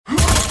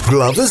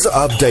Glovers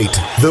Update,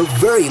 the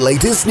very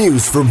latest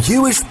news from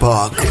Huish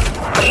Park.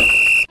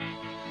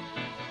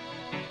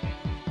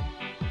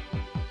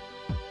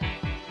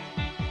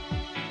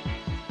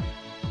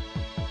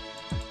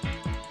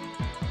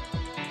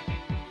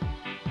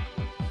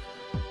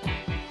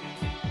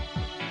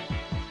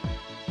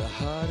 The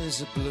heart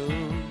is a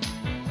balloon,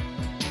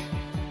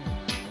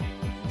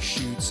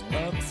 shoots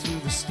up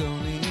through the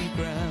stony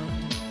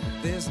ground.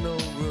 There's no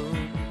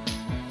room,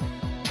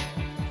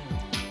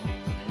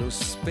 no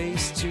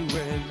space to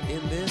rent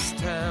in this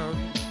town.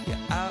 You're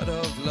out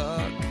of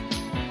luck,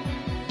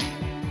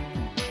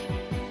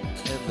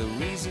 and the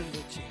reason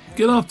that you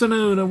Good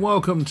afternoon and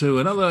welcome to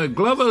another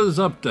Glovers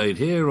Update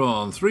here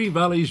on Three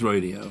Valleys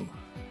Radio.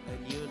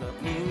 and you're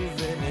not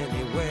moving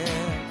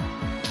anywhere.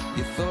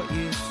 You thought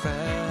you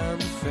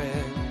found a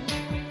friend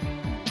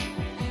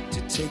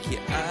to take you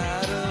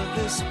out of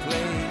this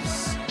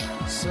place,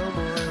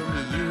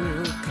 someone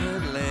you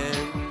could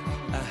lend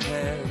a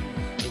hand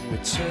in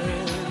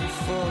return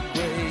for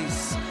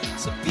grace.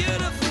 It's a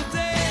beautiful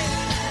day.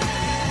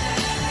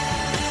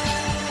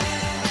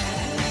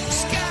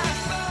 Sky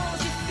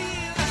falls, you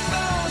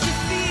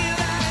feel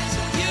that it's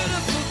a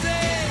beautiful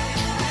day.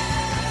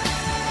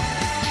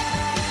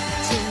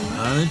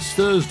 And it's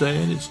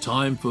Thursday and it's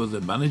time for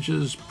the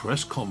manager's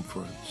press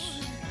conference.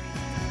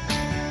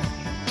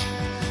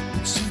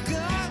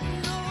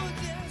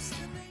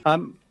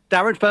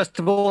 Darren, first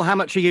of all, how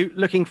much are you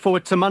looking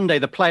forward to Monday?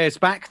 The players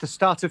back, the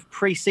start of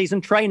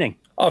pre-season training.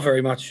 I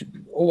very much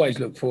always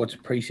look forward to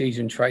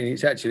pre-season training.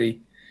 It's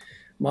actually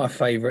my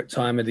favourite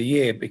time of the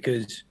year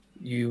because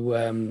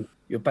you're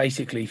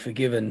basically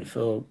forgiven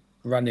for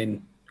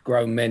running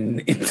grown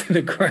men into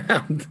the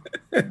ground.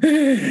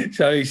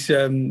 So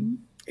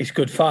it's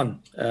good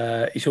fun.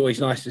 It's always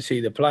nice to see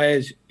the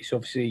players. It's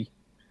obviously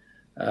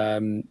a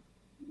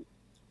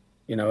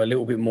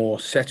little bit more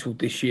settled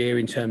this year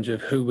in terms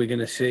of who we're going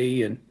to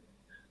see and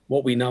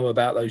what we know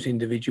about those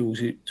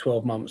individuals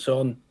 12 months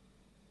on.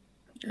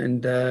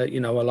 And I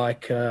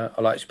like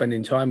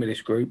spending time with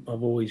this group.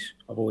 I've always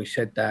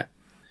said that,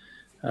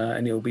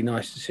 and it'll be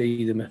nice to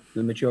see the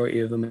majority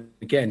of them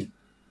again.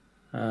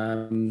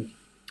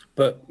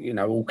 But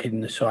all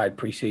kidding aside,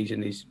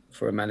 pre-season is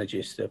for a manager.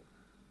 It's the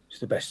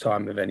best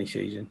time of any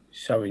season.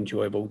 It's so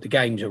enjoyable. The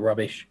games are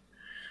rubbish,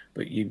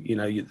 but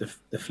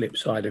the flip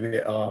side of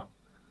it are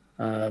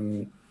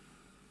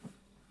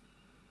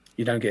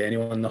you don't get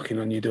anyone knocking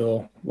on your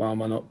door. Why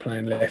am I not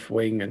playing left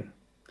wing? And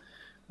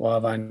why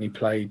have I only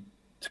played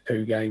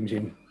 2 games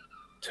in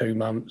 2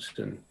 months?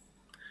 And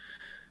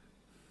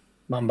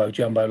mumbo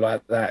jumbo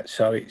like that.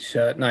 So it's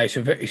a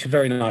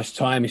very nice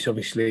time. It's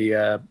obviously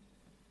an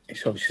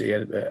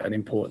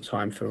important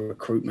time for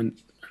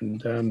recruitment,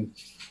 and I'm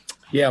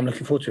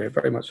looking forward to it.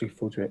 Very much looking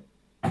forward to it.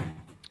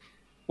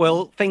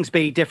 Will things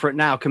be different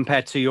now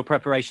compared to your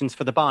preparations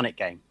for the Barnet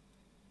game?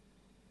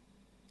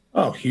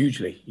 Oh,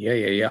 hugely.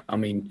 Yeah. I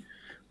mean,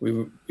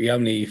 we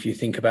only, if you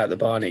think about the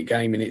Barnet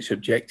game and its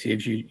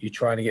objectives, you're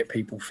trying to get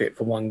people fit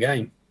for one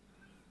game.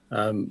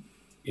 And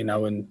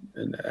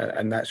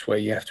that's where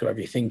you have to have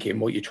your thinking.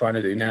 What you're trying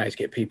to do now is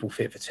get people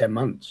fit for 10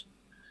 months.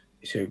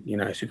 It's a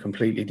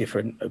completely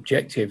different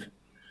objective.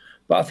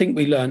 But I think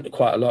we learned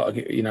quite a lot,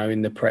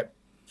 in the prep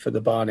for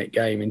the Barnet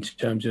game in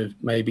terms of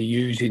maybe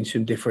using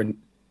some different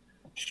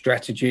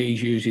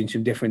strategies, using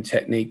some different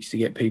techniques to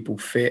get people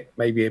fit,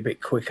 maybe a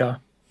bit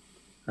quicker.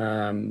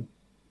 And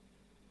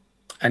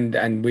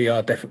we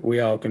are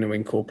going to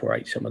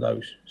incorporate some of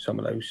those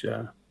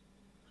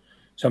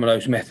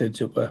methods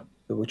that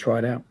were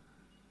tried out.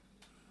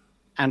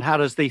 And how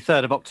does the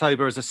 3rd of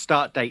October as a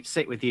start date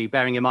sit with you,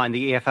 bearing in mind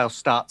the EFL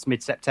starts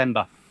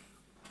mid-September?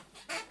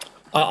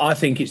 I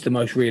think it's the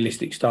most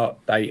realistic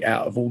start date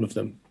out of all of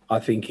them. I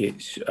think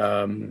it's.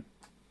 I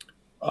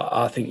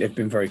think they've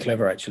been very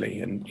clever actually,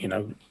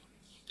 and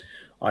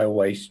I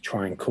always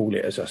try and call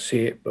it as I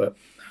see it, but.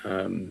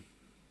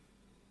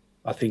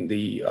 I think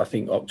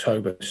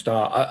October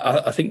start.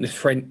 I think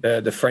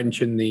the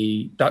French and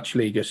the Dutch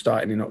league are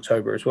starting in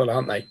October as well,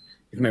 aren't they?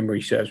 If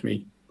memory serves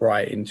me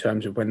right, in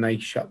terms of when they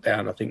shut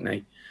down, I think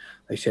they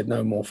said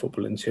no more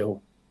football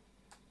until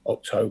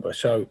October.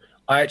 So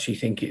I actually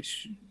think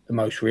it's the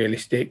most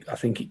realistic. I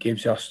think it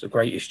gives us the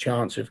greatest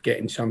chance of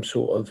getting some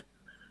sort of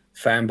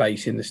fan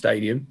base in the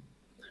stadium,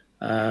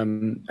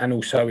 and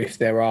also if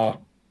there are,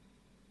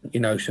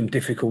 some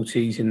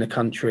difficulties in the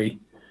country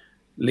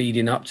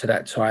leading up to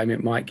that time,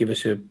 it might give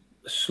us a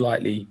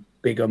slightly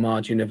bigger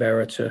margin of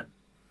error to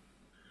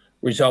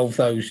resolve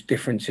those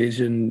differences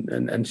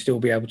and still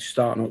be able to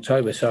start in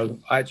October. So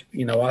I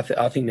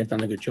think they've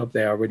done a good job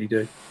there. I really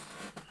do.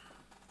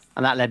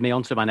 And that led me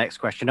on to my next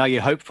question. Are you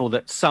hopeful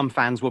that some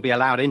fans will be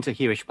allowed into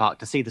Huish Park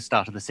to see the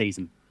start of the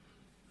season?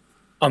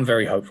 I'm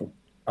very hopeful.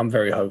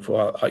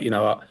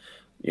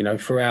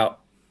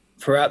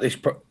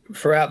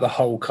 Throughout the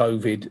whole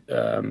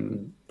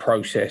COVID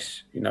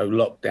process,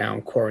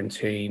 lockdown,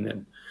 quarantine,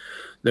 and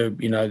the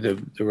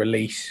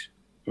release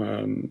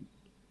of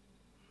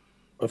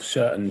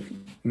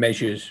certain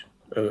measures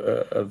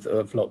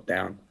of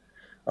lockdown,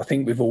 I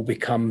think we've all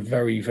become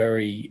very,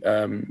 very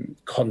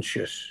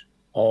conscious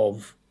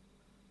of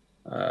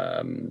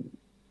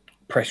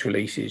press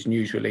releases,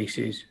 news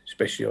releases,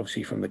 especially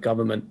obviously from the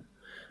government.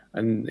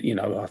 And,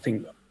 I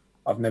think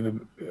I've never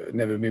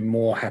been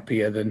more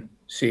happier than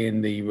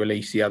seeing the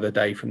release the other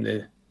day from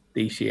the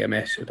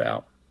DCMS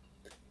about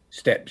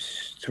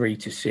steps 3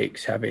 to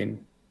 6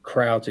 having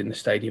crowds in the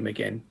stadium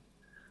again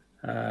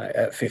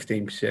at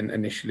 15%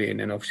 initially, and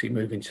then obviously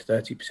moving to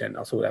 30%.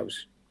 I thought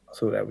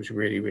that was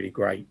really, really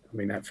great. I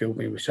mean, that filled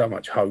me with so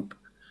much hope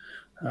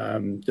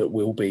that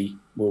we'll be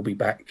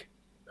back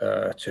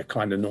to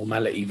kind of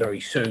normality very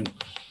soon.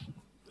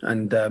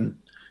 And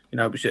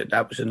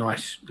that was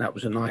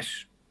a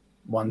nice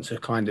one to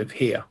kind of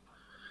hear.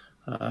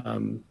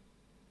 And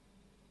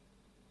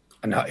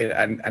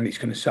it's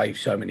going to save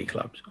so many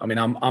clubs. I mean,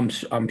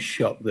 I'm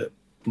shocked that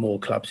more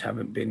clubs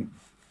haven't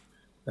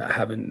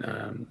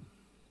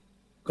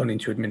gone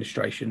into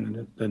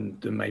administration than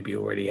maybe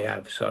already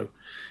have. So,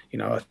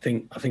 I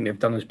think they've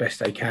done as best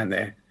they can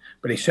there.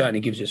 But it certainly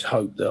gives us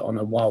hope that on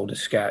a wilder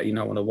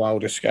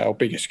scale,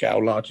 bigger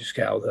scale, larger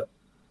scale,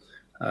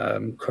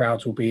 that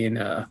crowds will be in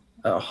at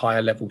a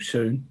higher level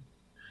soon.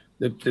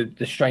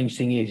 The strange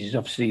thing is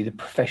obviously the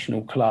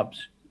professional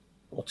clubs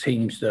or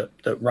teams that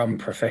run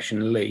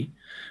professionally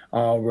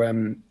are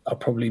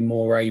probably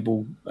more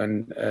able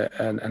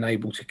and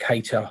able to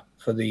cater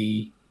for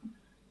the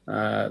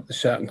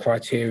certain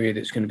criteria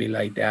that's going to be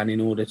laid down in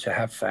order to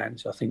have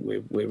fans. I think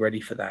we're ready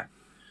for that.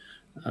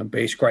 But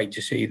it's great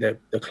to see the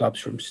clubs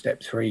from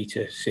step 3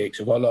 to 6.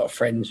 I've got a lot of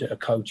friends that are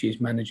coaches,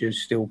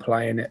 managers, still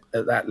playing at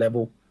that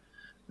level.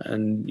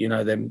 And,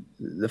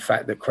 the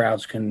fact that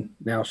crowds can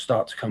now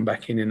start to come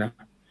back in a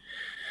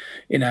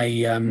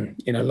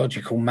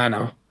logical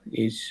manner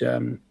is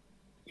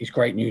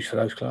great news for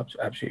those clubs.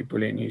 Absolutely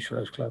brilliant news for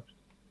those clubs.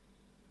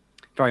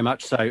 Very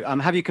much so.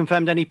 Have you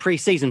confirmed any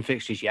pre-season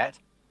fixtures yet?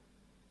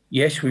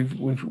 Yes,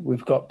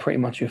 we've got pretty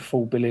much a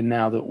full billing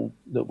now that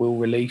we'll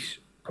release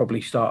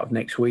probably start of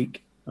next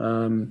week.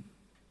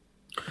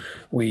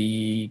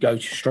 We go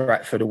to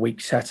Stratford a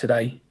week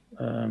Saturday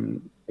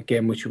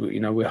again, which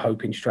we're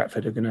hoping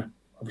Stratford are going to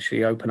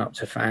obviously open up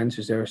to fans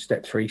as they're a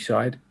step 3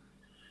 side.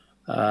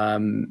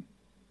 So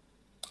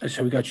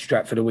we go to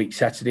Stratford a week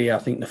Saturday. I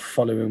think the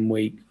following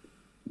week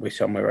we're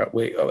somewhere up.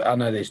 I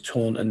know there's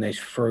Taunton, there's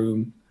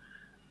Frome,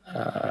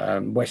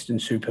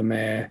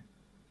 Weston-super-Mare,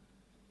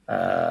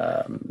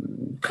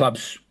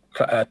 clubs,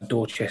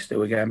 Dorchester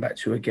we're going back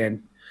to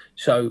again.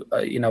 So,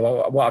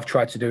 what I've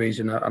tried to do is,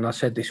 and I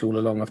said this all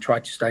along, I've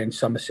tried to stay in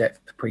Somerset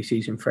for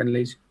pre-season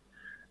friendlies.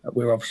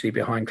 We're obviously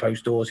behind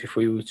closed doors. If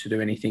we were to do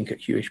anything at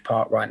Hewish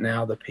Park right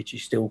now, the pitch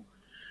is still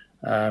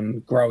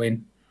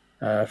growing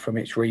from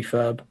its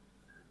refurb.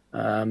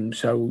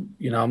 So,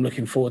 I'm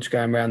looking forward to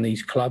going around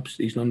these clubs,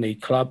 these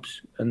non-league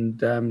clubs,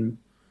 and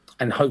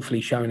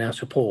hopefully showing our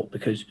support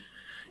because,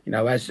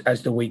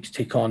 as the weeks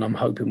tick on, I'm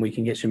hoping we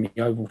can get some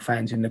Yeovil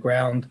fans in the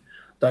ground.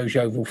 Those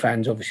Yeovil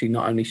fans obviously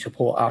not only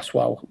support us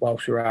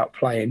whilst we're out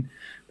playing,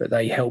 but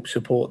they help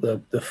support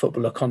the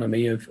football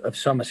economy of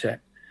Somerset.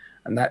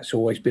 And that's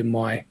always been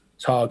my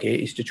target,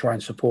 is to try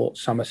and support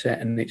Somerset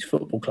and its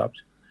football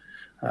clubs.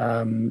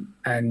 And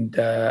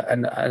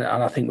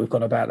I think we've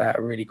gone about that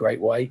a really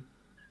great way.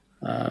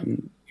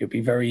 It'll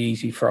be very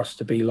easy for us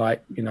to be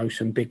like,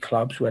 some big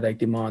clubs where they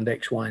demand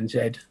X, Y, and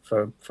Z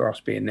for us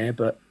being there.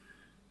 But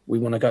we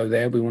want to go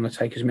there. We want to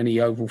take as many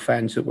Yeovil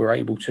fans that we're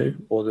able to,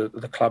 or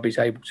the club is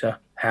able to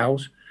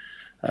house,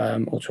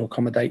 or to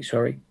accommodate,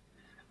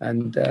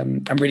 and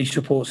really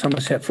support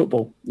Somerset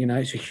football.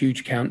 It's a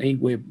huge county.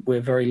 We're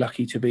very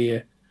lucky to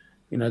be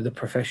the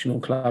professional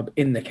club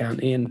in the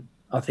county, and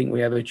I think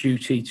we have a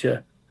duty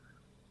to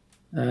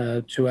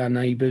our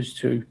neighbours,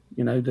 to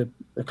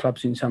the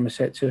clubs in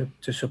Somerset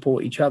to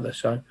support each other.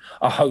 So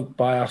I hope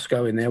by us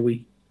going there,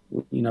 we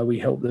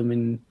help them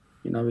in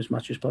as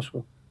much as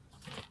possible.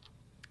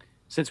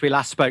 Since we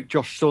last spoke,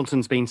 Josh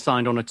Staunton's been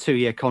signed on a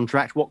 2-year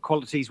contract. What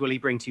qualities will he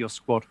bring to your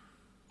squad?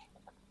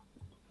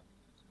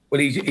 Well,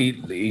 he's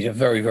a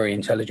very, very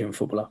intelligent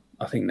footballer.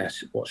 I think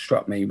that's what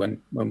struck me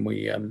when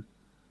we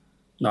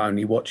not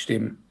only watched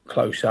him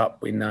close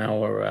up in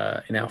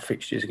our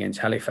fixtures against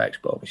Halifax,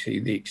 but obviously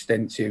the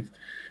extensive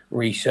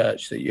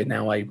research that you're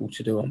now able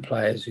to do on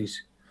players.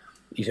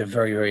 He's a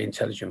very, very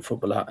intelligent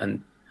footballer,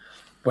 and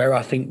where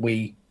I think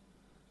we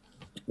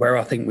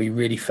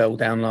really fell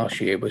down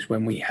last year was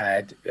when we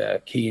had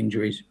key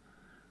injuries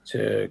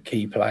to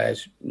key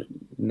players,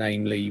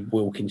 namely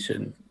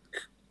Wilkinson,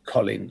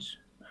 Collins,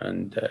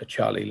 and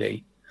Charlie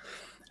Lee.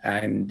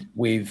 And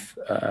with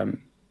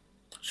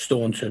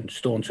Staunton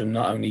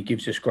not only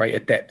gives us greater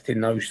depth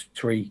in those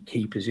 3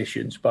 key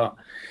positions, but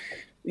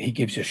he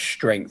gives us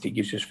strength, he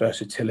gives us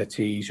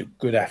versatility. He's a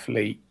good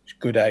athlete, he's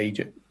good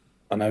age.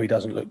 I know he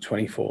doesn't look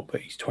 24,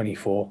 but he's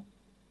 24.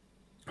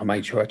 I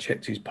made sure I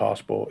checked his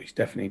passport. He's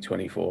definitely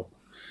 24.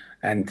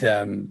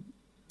 And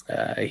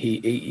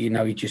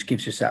he just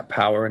gives us that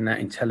power and that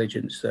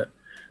intelligence that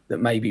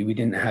maybe we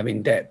didn't have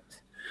in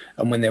depth.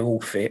 And when they're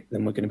all fit,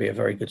 then we're going to be a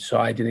very good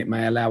side. And it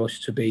may allow us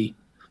to be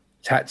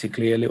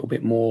tactically a little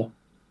bit more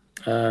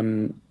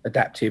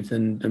adaptive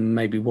than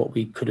maybe what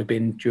we could have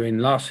been during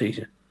last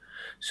season.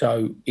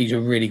 So he's a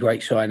really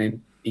great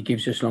signing. He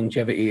gives us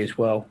longevity as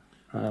well,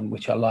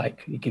 which I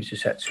like. He gives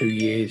us that 2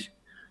 years.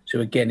 So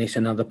again, it's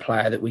another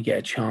player that we get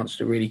a chance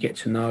to really get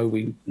to know.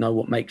 We know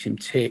what makes him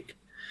tick.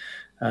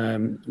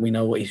 We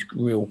know what his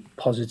real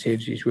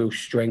positives, his real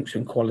strengths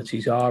and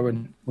qualities are,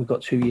 and we've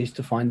got 2 years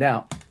to find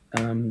out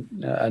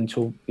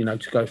until,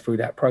 to go through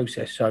that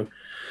process. So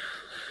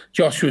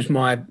Josh was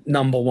my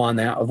number one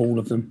out of all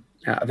of them.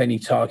 Out of any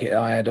target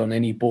I had on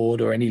any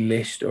board or any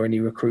list or any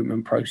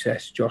recruitment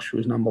process, Josh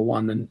was number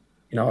one. And,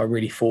 I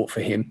really fought for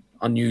him.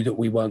 I knew that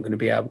we wouldn't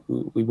be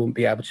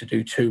able to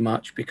do too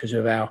much because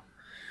of our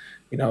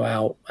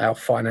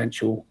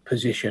financial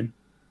position,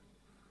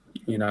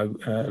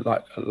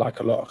 like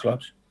a lot of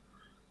clubs.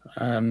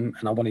 And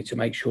I wanted to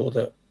make sure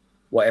that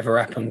whatever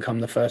happened come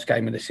the first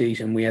game of the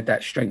season, we had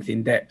that strength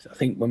in depth. I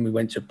think when we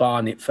went to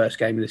Barnet first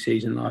game of the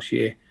season last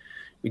year,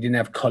 we didn't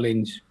have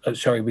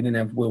we didn't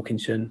have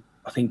Wilkinson.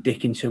 I think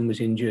Dickinson was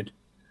injured,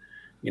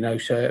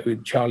 so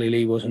Charlie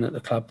Lee wasn't at the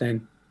club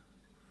then,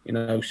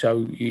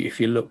 so if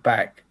you look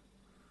back,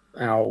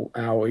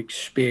 our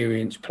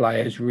experienced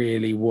players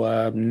really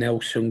were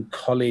Nelson,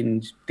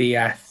 Collins,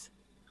 Diath,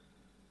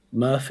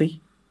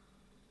 Murphy,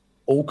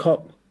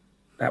 Alcott.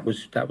 That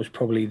was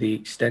probably the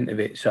extent of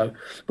it. So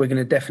we're going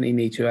to definitely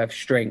need to have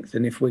strength.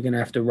 And if we're going to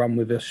have to run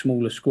with a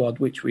smaller squad,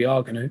 which we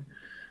are going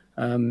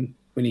to,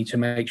 we need to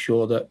make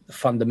sure that the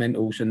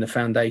fundamentals and the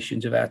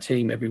foundations of our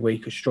team every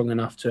week are strong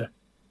enough to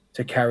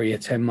carry a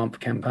 10-month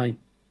campaign.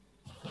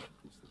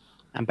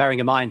 And bearing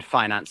in mind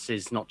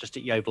finances, not just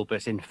at Yeovil,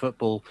 but in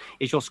football,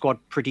 is your squad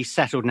pretty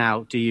settled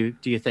now, do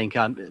you think?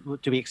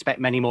 Do we expect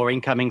many more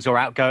incomings or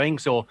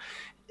outgoings, or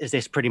is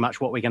this pretty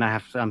much what we're going to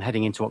have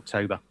heading into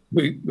October?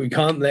 We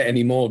can't let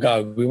any more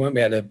go. We won't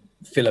be able to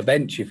fill a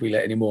bench if we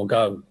let any more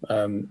go.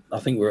 I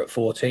think we're at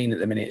 14 at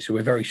the minute, so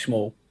we're very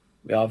small.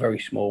 We are very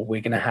small.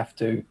 We're going to have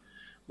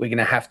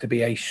to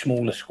be a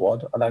smaller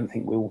squad. I don't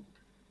think we'll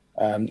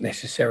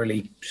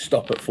necessarily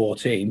stop at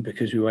 14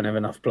 because we won't have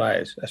enough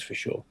players, that's for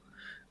sure.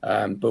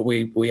 But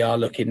we are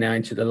looking now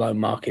into the loan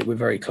market. We're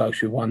very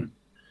close with one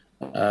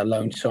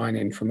loan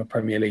signing from a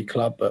Premier League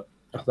club, but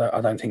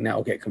I don't think that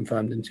will get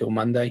confirmed until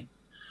Monday.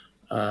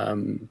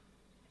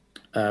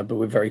 But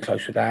we're very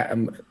close with that.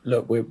 And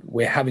look,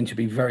 we're having to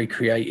be very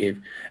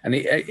creative. And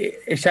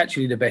it's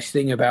actually the best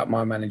thing about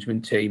my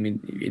management team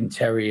in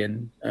Terry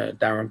and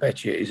Darren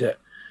Betchett is that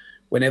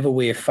whenever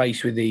we are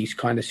faced with these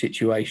kind of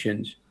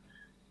situations,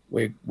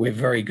 we're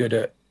very good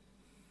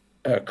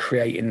at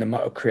creating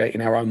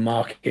our own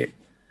market.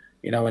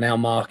 And our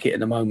market at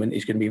the moment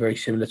is going to be very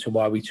similar to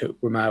why we took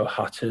Romeo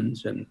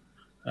Huttons and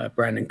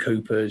Brandon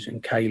Coopers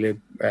and Caleb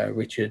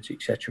Richards,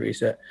 etc. Is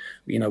that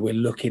we're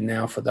looking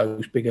now for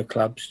those bigger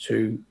clubs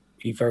to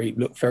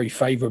look very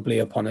favourably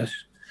upon us,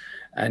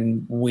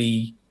 and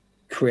we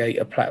create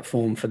a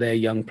platform for their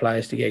young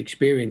players to get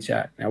experience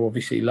at. Now,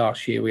 obviously,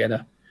 last year we had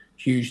a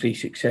hugely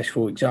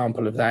successful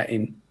example of that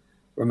in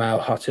Romeo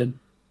Hutton,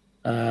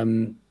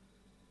 who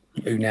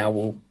now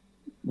will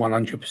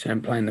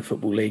 100% play in the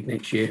Football League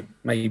next year,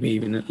 maybe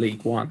even at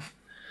League One.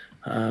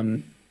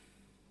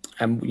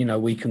 And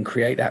we can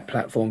create that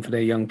platform for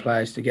their young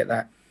players to get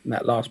that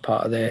last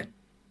part of their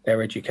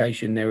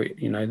education,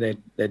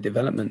 their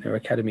development, their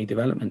academy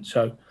development.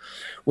 So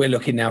we're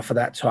looking now for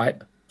that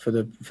type for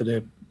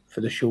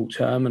the short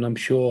term, and I'm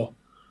sure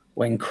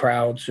when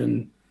crowds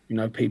and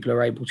people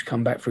are able to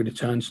come back through the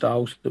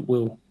turnstiles, that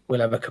we'll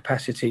have a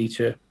capacity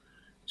to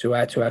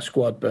add to our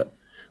squad. But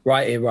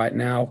right here, right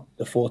now,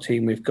 the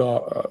 14 we've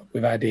got,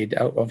 we've added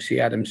obviously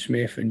Adam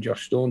Smith and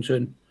Josh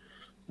Staunton.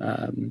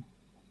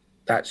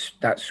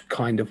 That's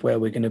kind of where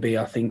we're going to be,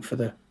 I think, for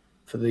the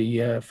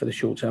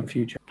short-term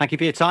future. Thank you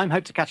for your time.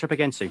 Hope to catch up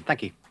again soon.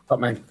 Thank you. Top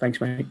man.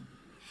 Thanks, mate.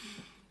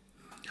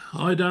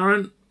 Hi,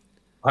 Darren.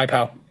 Hi,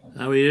 pal.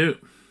 How are you?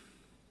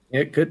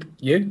 Yeah, good.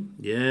 You?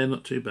 Yeah,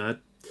 not too bad.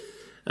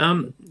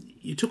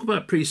 You talk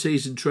about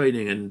pre-season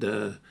training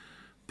and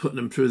putting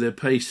them through their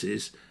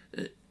paces.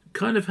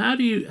 Kind of, how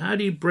do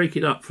you break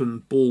it up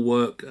from ball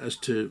work as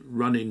to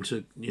running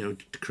to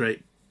to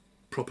create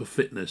proper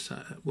fitness?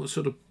 What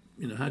sort of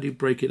how do you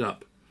break it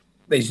up?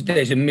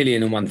 There's a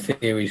million and one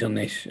theories on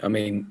this. I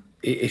mean,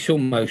 it's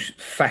almost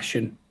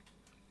fashion.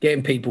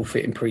 Getting people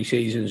fit in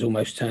pre-season is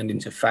almost turned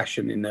into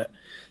fashion, in that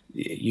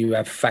you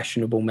have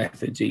fashionable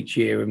methods each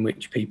year in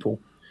which people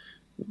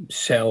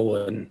sell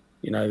and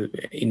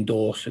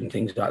endorse and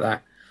things like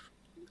that.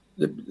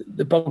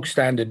 The bog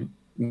standard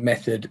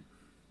method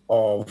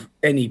of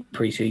any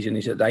pre-season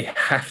is that they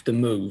have to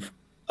move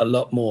a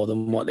lot more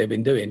than what they've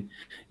been doing.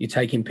 You're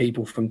taking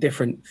people from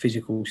different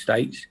physical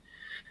states,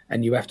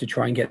 and you have to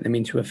try and get them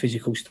into a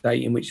physical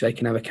state in which they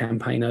can have a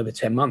campaign over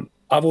 10 months.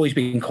 I've always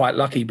been quite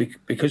lucky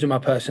because of my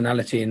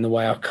personality and the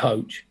way I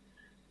coach.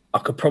 I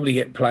could probably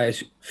get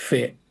players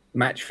fit,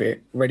 match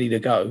fit, ready to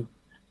go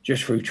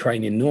just through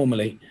training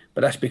normally,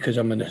 but that's because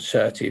I'm an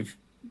assertive,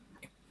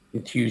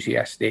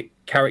 enthusiastic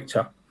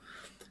character.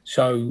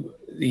 So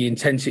the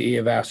intensity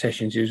of our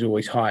sessions is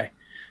always high,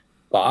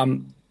 but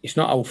it's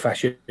not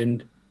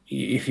old-fashioned.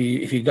 if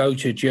you go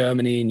to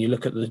Germany and you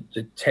look at the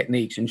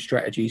techniques and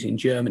strategies in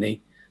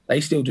Germany,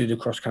 they still do the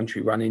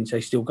cross-country run-ins.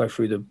 They still go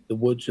through the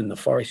woods and the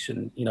forests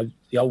and,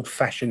 the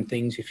old-fashioned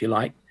things, if you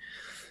like.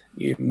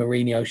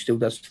 Mourinho still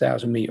does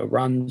 1,000-metre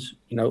runs.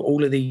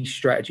 All of these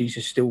strategies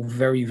are still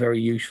very, very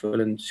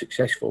useful and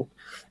successful.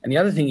 And the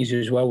other thing is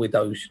as well with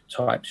those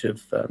types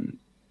of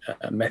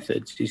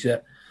methods is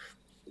that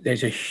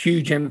there's a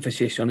huge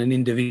emphasis on an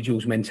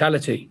individual's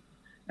mentality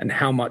and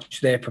how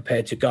much they're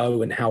prepared to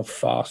go and how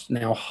fast and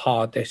how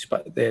hard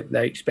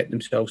they expect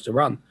themselves to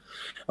run.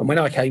 And when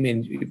I came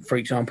in, for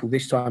example,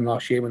 this time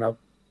last year when I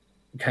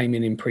came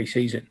in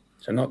pre-season,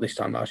 so not this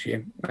time last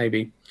year,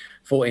 maybe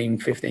 14,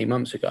 15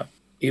 months ago,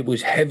 it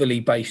was heavily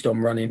based on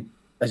running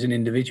as an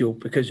individual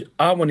because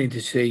I wanted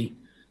to see,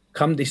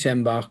 come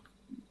December,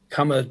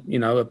 come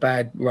a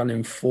bad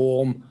running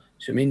form,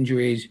 some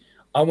injuries,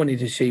 I wanted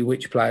to see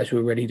which players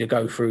were ready to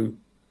go through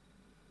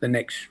the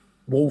next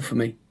wall for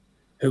me,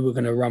 who were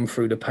going to run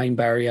through the pain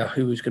barrier,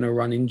 who was going to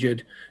run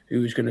injured,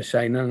 who was going to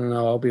say,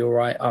 no, I'll be all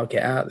right, I'll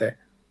get out there.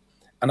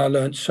 And I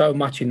learned so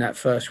much in that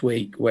first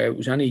week where it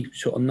was only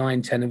sort of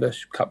 9, 10 of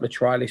us, a couple of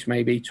trialists,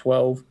 maybe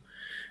 12.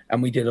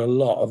 And we did a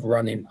lot of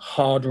running,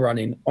 hard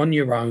running, on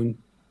your own,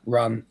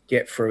 run,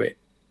 get through it.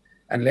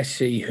 And let's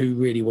see who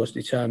really was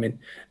determined.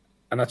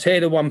 And I tell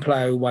you, the one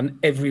player who won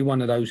every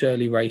one of those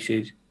early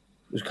races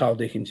was Carl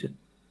Dickinson.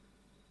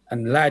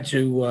 And lads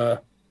who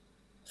were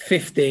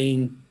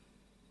 15,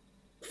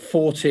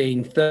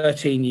 14,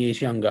 13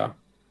 years younger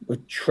were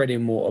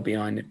treading water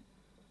behind him.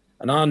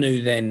 And I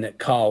knew then that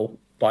Carl,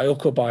 by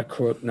hook or by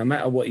crook, no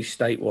matter what his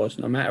state was,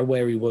 no matter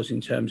where he was in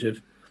terms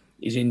of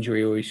his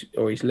injury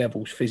or his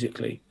levels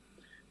physically,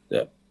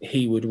 that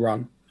he would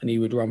run and he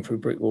would run through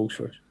brick walls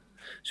for us.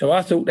 So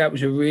I thought that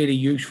was a really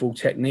useful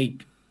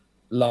technique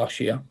last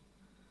year.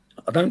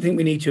 I don't think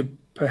we need to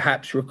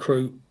perhaps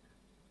recruit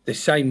the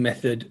same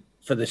method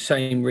for the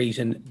same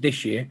reason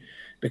this year,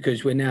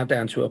 because we're now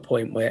down to a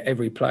point where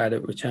every player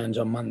that returns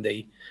on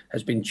Monday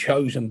has been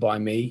chosen by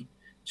me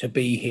to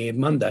be here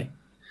Monday.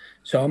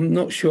 So I'm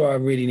not sure I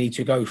really need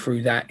to go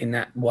through that in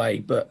that way,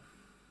 but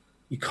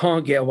you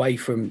can't get away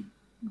from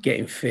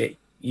getting fit.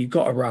 You've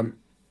got to run.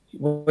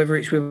 Whether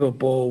it's with a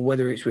ball,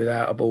 whether it's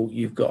without a ball,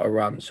 you've got to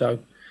run. So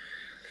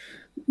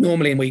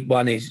normally in week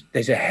one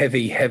there's a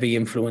heavy, heavy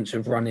influence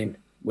of running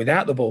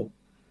without the ball.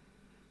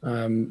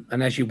 And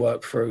as you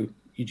work through,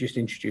 you just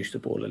introduce the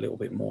ball a little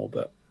bit more.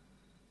 But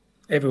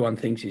everyone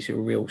thinks it's a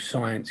real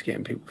science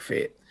getting people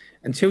fit.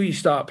 Until you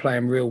start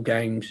playing real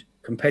games,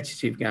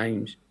 competitive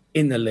games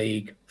in the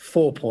league,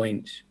 4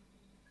 points,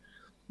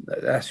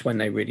 that's when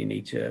they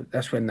really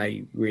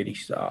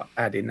start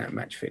adding that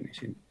match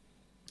fitness in.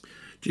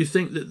 Do you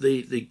think that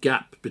the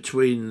gap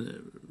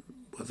between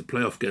the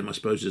playoff game, I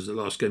suppose, is the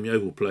last game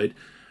Yeovil played,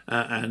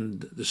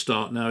 and the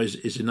start now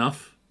is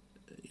enough?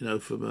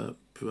 From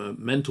a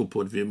mental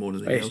point of view more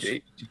than anything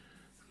else.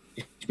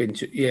 It's been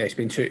too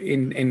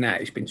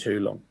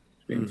long.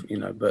 It's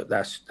been, but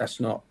that's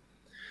not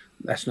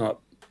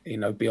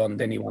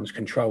beyond anyone's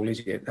control,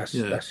 is it?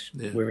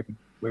 We're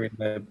in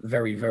the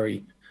very,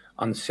 very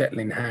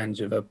unsettling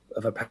hands of a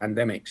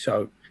pandemic.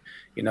 So,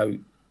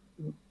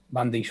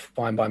 Monday's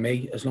fine by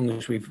me as long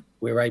as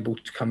we're able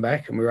to come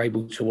back and we're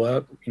able to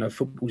work.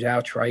 Football's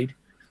our trade.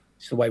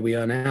 It's the way we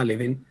earn our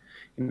living.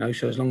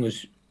 So as long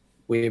as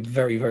we're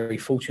very, very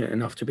fortunate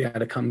enough to be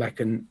able to come back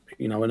and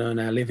and earn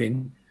our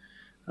living,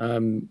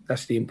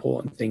 that's the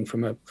important thing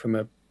from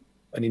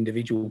an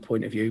individual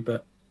point of view.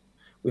 But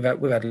we've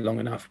had long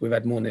enough. We've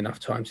had more than enough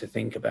time to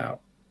think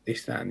about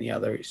this, that, and the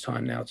other. It's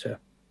time now to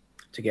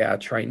get our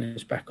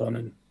trainers back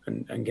on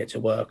and get to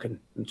work and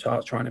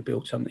start trying to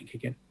build something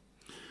again.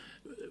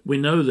 We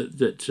know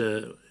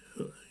that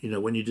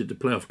when you did the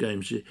playoff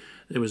games,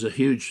 there was a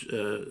huge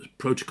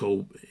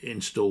protocol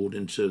installed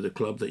into the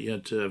club that you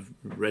had to have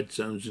red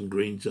zones and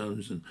green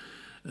zones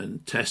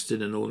and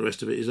testing and all the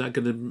rest of it. Is that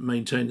going to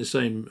maintain the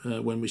same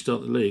when we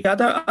start the league?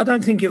 I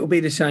don't think it will be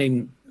the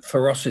same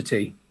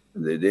ferocity.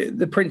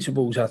 The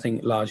principles, I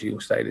think, largely will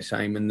stay the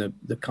same, and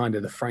the kind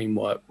of the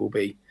framework will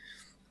be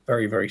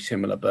very, very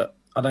similar. But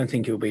I don't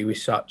think it will be with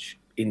such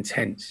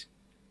intensity.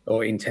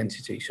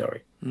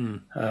 Sorry.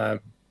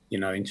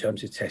 In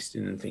terms of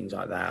testing and things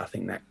like that, I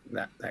think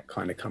that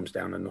kind of comes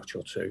down a notch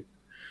or two,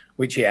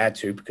 which it had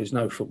to, because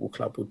no football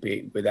club would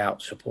be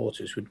without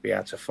supporters would be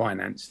able to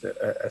finance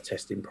a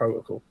testing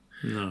protocol.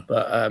 No.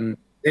 But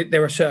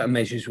there are certain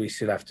measures we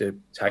still have to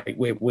take.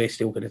 We're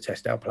still going to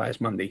test our players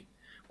Monday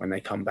when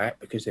they come back,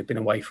 because they've been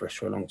away for us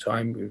for a long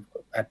time. We've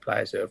had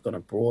players that have gone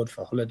abroad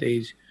for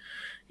holidays,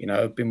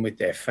 been with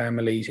their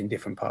families in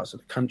different parts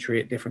of the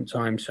country at different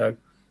times. So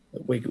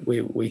we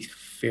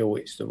feel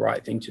it's the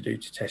right thing to do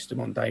to test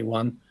them on day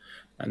one,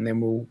 and then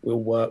we'll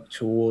work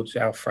towards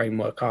our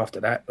framework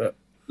after that. But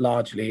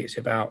largely, it's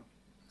about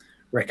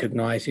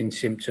recognising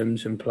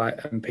symptoms and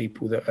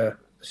people that are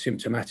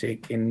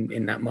symptomatic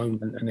in that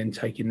moment, and then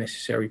taking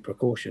necessary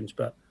precautions.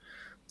 But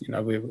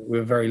we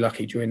were very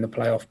lucky during the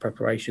playoff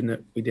preparation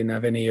that we didn't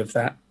have any of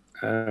that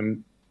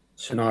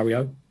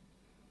scenario,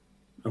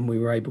 and we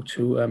were able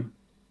to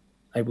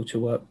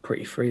work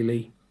pretty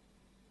freely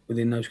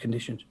within those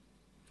conditions.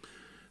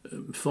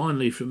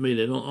 Finally, from me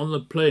then, on the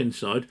playing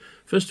side,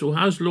 first of all,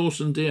 how's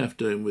Lawson Diaf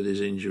doing with his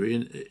injury?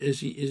 And has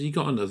he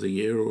got another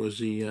year, or is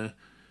he out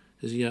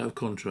of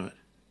contract?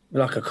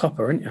 You're like a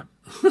copper, aren't you?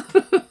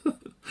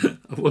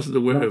 I wasn't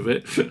aware of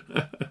it.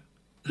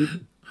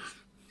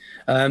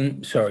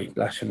 Sorry,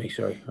 blasphemy.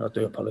 Sorry, I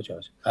do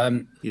apologise.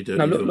 You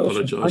don't need to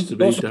apologise to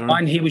me, Darren.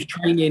 Fine. He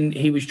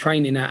was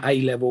training at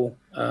A level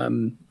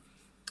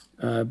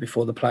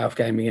before the playoff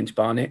game against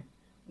Barnet.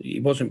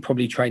 He wasn't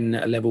probably training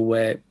at a level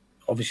where,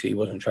 obviously, he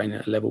wasn't training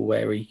at a level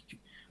where we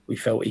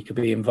felt he could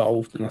be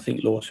involved, and I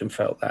think Lawson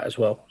felt that as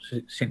well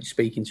since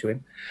speaking to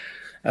him.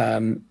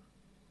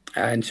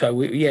 And so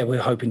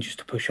we're hoping just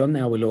to push on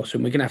now with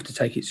Lawson. We're going to have to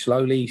take it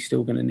slowly. He's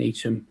still going to need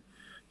some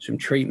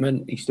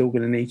treatment. He's still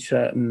going to need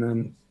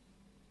certain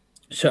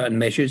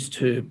measures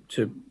to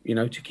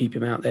keep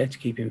him out there, to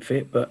keep him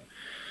fit. But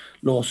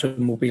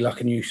Lawson will be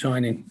like a new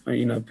signing.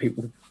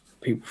 People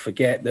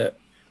forget that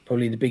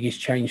probably the biggest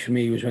change for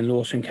me was when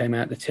Lawson came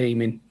out of the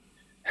team in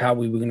how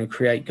we were going to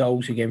create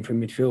goals again from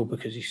midfield,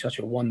 because he's such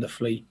a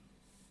wonderfully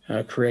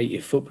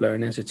creative footballer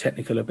and has a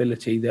technical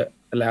ability that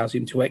allows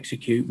him to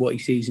execute what he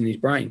sees in his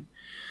brain.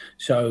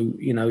 So,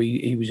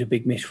 he was a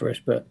big miss for us.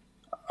 But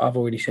I've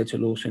already said to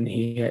Lawson,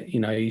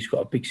 he's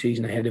got a big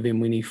season ahead of him.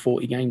 We need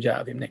 40 games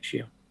out of him next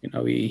year.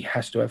 He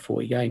has to have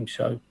 40 games.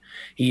 So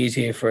he is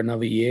here for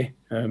another year.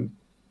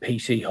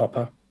 PC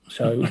hopper.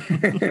 So,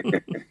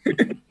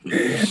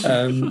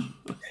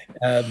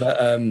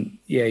 and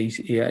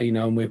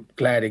we're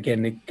glad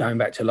again, going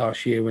back to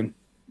last year when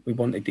we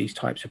wanted these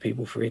types of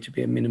people for it to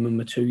be a minimum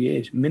of 2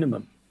 years,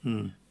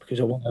 because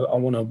I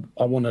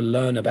want to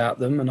learn about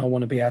them, and I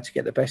want to be able to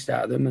get the best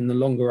out of them. And the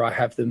longer I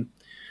have them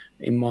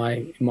in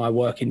my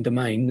working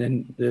domain,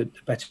 then the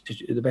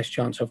best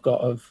chance I've got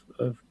of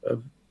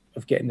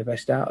getting the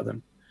best out of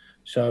them.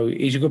 So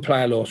he's a good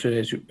player, Lawson.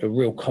 There's a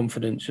real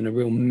confidence and a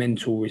real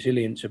mental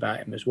resilience about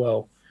him as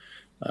well.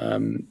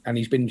 And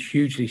he's been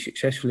hugely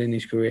successful in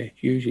his career,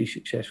 hugely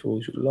successful.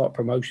 He's got a lot of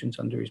promotions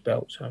under his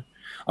belt. So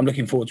I'm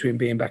looking forward to him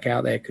being back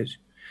out there, because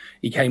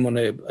he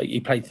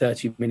played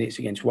 30 minutes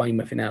against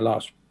Weymouth in our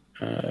last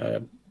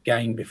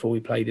game before we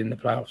played in the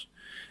playoffs.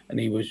 And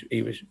he was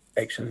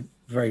excellent,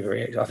 very,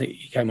 very excellent. I think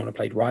he came on and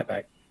played right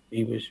back.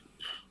 He was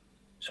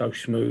so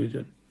smooth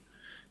and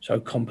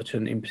so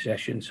competent in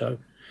possession. So,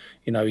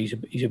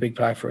 he's a big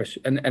player for us.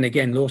 And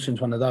again,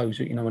 Lawson's one of those,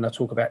 when I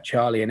talk about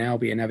Charlie and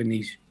Albie and having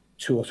these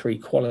 2 or 3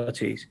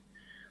 qualities,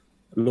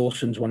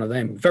 Lawson's one of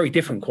them. Very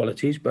different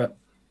qualities, but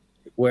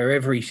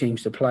wherever he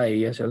seems to play,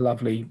 he has a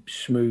lovely,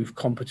 smooth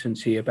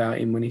competency about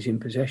him when he's in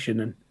possession.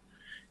 And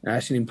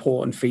that's an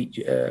important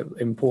feature,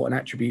 important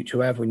attribute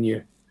to have when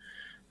you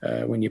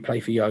play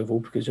for Yeovil,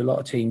 because a lot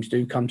of teams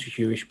do come to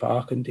Hewish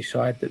Park and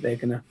decide that they're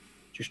going to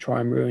just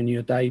try and ruin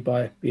your day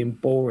by being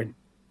boring.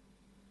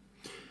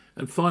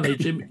 And finally,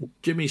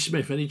 Jimmy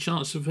Smith, any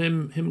chance of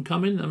him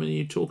coming? I mean, are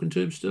you talking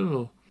to him still?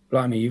 Or?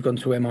 Blimey, you've gone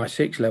to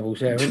MI6 levels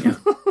there, haven't you?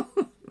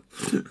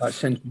 Like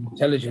Central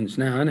Intelligence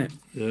now, isn't it?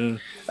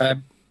 Yeah.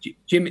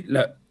 Jimmy,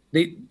 look,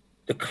 the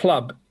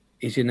club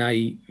is in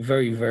a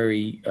very,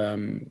 very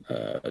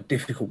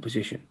difficult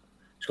position.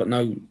 It's got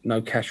no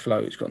cash flow.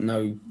 It's got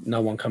no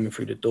one coming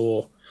through the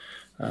door.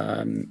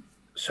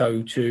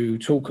 So to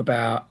talk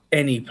about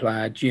any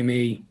player,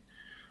 Jimmy,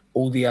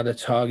 all the other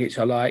targets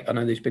I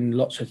know there's been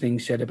lots of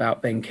things said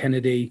about Ben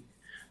Kennedy.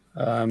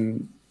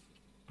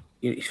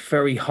 It's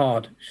very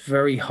hard. It's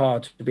very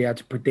hard to be able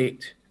to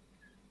predict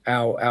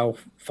our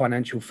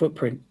financial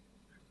footprint,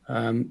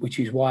 which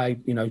is why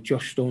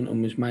Josh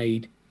Staunton was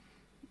made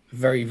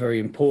very, very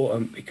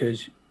important,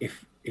 because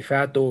if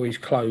our door is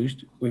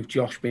closed, with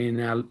Josh being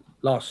our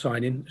last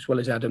signing, as well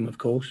as Adam, of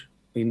course,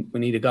 we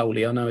need a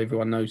goalie. I know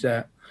everyone knows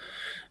that.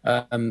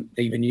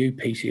 Even you,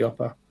 PC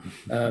Hopper.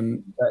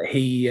 But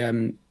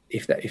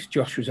if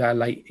Josh was our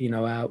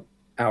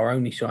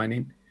only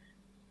signing,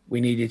 we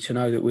needed to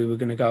know that we were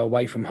going to go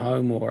away from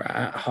home or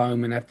at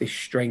home and have this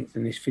strength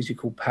and this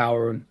physical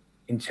power and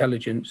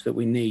intelligence that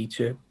we need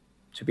to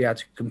be able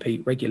to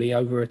compete regularly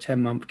over a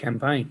 10-month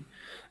campaign.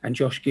 And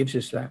Josh gives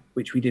us that,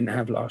 which we didn't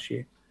have last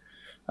year.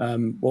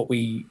 What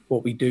we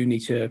do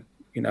need to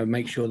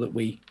make sure that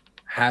we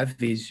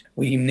have is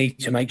we need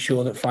to make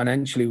sure that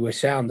financially we're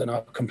sound. And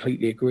I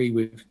completely agree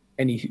with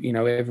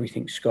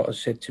everything Scott has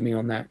said to me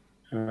on that.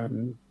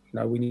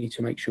 We need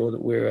to make sure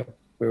that we're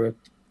a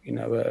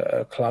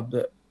club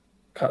that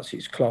cuts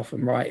its cloth,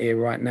 and right here,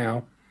 right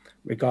now,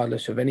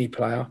 regardless of any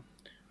player,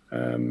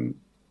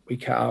 we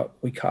cut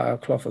our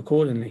cloth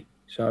accordingly.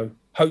 So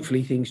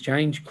hopefully things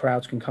change,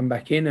 crowds can come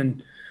back in,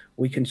 and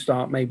we can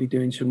start maybe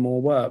doing some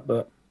more work.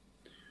 But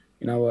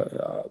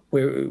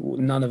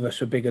none of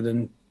us are bigger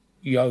than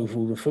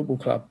Yeovil, the football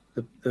club.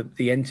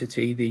 The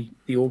entity,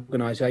 the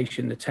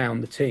organisation, the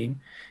town, the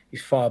team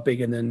is far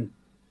bigger than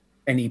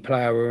any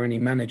player or any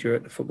manager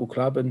at the football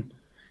club. And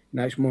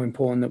it's more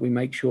important that we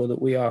make sure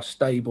that we are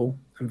stable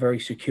and very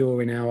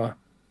secure in our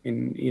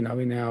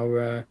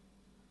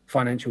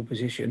financial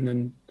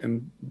position,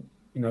 and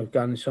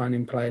go and sign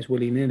in players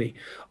willy-nilly.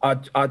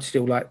 I'd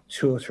still like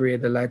 2 or 3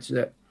 of the lads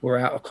that were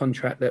out of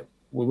contract that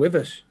were with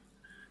us,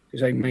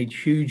 because they made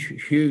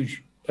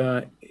huge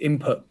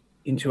input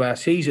into our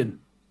season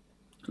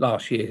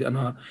last year. And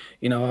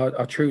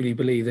I truly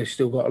believe they've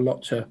still got a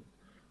lot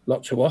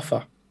to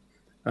offer,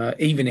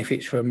 even if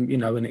it's from,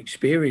 an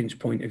experience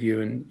point of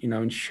view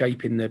and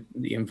shaping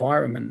the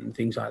environment and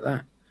things like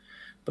that.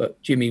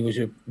 But Jimmy was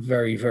a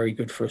very, very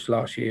good for us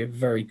last year.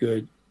 Very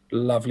good,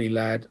 lovely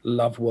lad.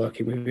 Love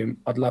working with him.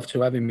 I'd love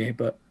to have him here,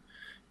 but,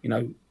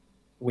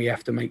 we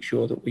have to make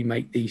sure that we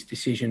make these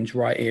decisions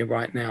right here,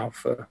 right now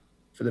for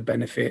the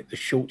benefit, the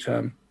short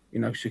term,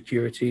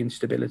 security and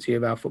stability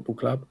of our football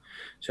club,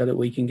 so that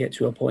we can get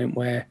to a point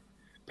where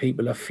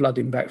people are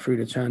flooding back through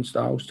the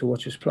turnstiles to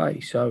watch us play.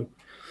 So,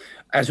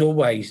 as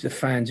always, the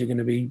fans are going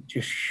to be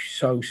just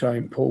so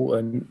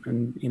important.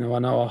 And, I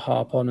know I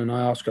harp on and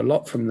I ask a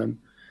lot from them,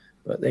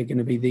 but they're going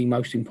to be the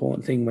most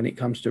important thing when it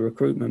comes to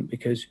recruitment,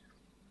 because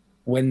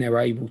when they're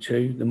able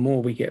to, the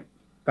more we get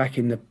back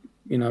in the,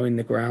 in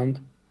the ground,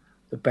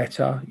 the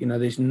better.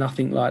 There's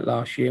nothing like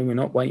last year. We're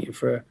not waiting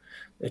for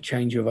a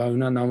change of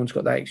owner. No one's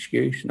got that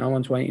excuse. No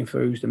one's waiting for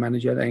who's the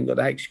manager. They ain't got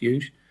that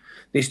excuse.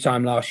 This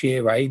time last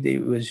year,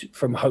 it was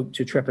from hope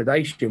to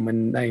trepidation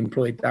when they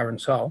employed Darren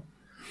Saul.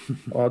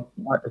 I'd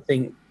like to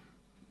think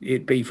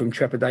it'd be from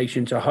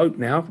trepidation to hope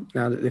now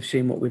that they've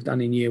seen what we've done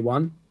in year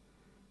one.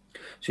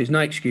 So there's no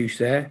excuse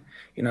there.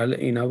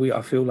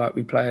 I feel like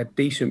we play a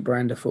decent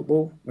brand of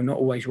football. We're not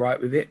always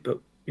right with it, but,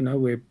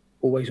 we're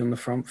always on the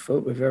front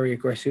foot. We're very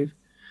aggressive.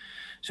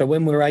 So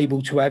when we're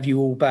able to have you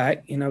all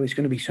back, it's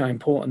going to be so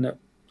important that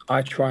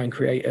I try and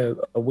create a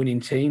winning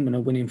team and a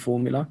winning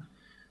formula,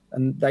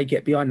 and they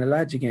get behind the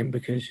lads again,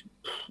 because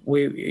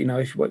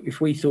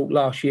if we thought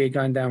last year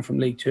going down from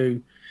League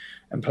Two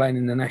and playing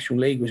in the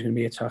National League was going to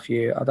be a tough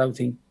year, I don't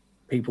think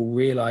people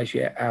realise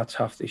yet how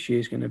tough this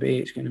year is going to be.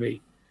 It's going to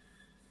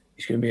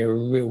be a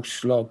real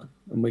slog,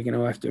 and we're going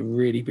to have to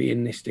really be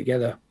in this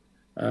together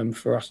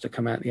for us to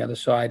come out the other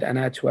side and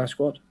add to our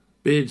squad.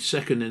 Being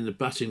second in the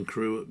batting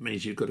crew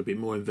means you've got to be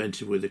more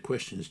inventive with the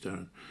questions,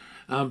 Darren.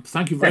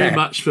 Thank you very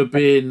much for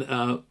being.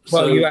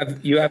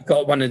 You have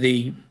got one of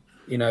the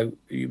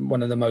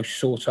most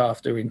sought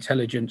after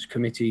intelligence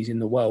committees in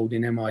the world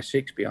in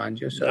MI6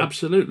 behind you. So,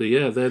 absolutely,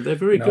 yeah, they're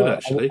very good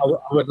actually.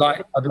 I'd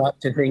like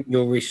to think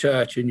your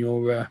research and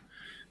your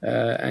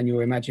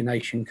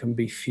imagination can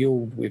be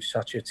fueled with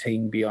such a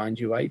team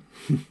behind you, Abe.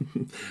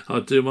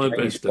 I'll do my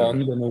best.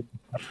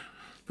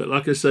 But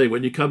like I say,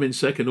 when you come in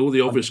second, all the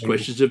obvious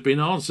questions have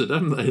been answered,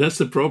 haven't they? That's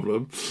the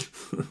problem.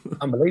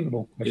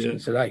 Unbelievable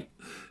questions today.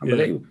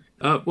 Unbelievable.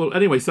 Yeah. Well,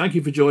 anyway, thank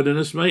you for joining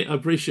us, mate. I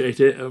appreciate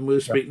it, and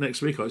we'll speak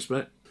next week, I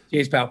expect.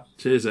 Cheers, pal.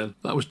 Cheers, then.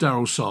 That was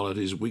Darryl Saul at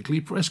his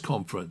weekly press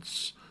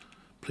conference.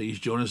 Please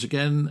join us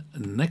again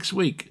next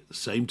week,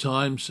 same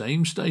time,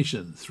 same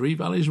station, Three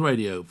Valleys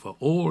Radio, for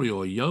all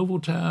your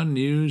Yeovil Town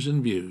news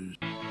and views.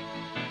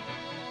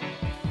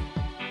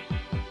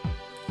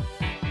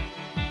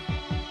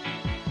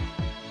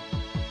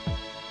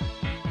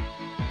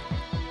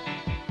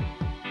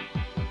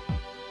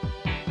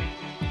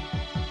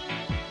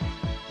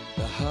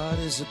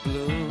 Is a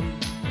bloom,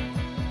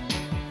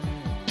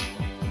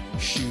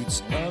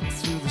 shoots up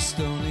through the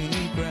stony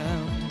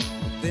ground.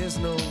 There's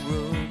no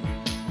room,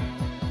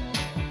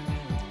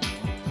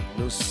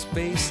 no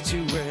space to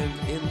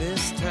rent in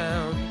this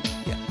town.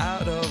 You're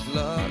out of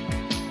luck,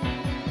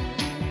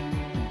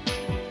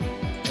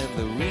 and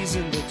the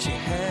reason that you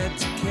had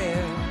to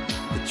care,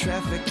 the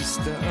traffic is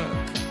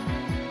stuck,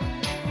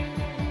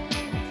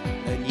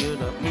 and you're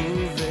not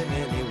moving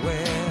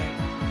anywhere.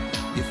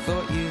 You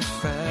thought you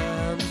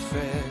found a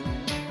friend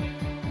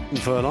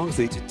furlongs.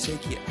 to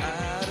take you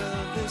out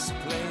of this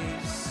place.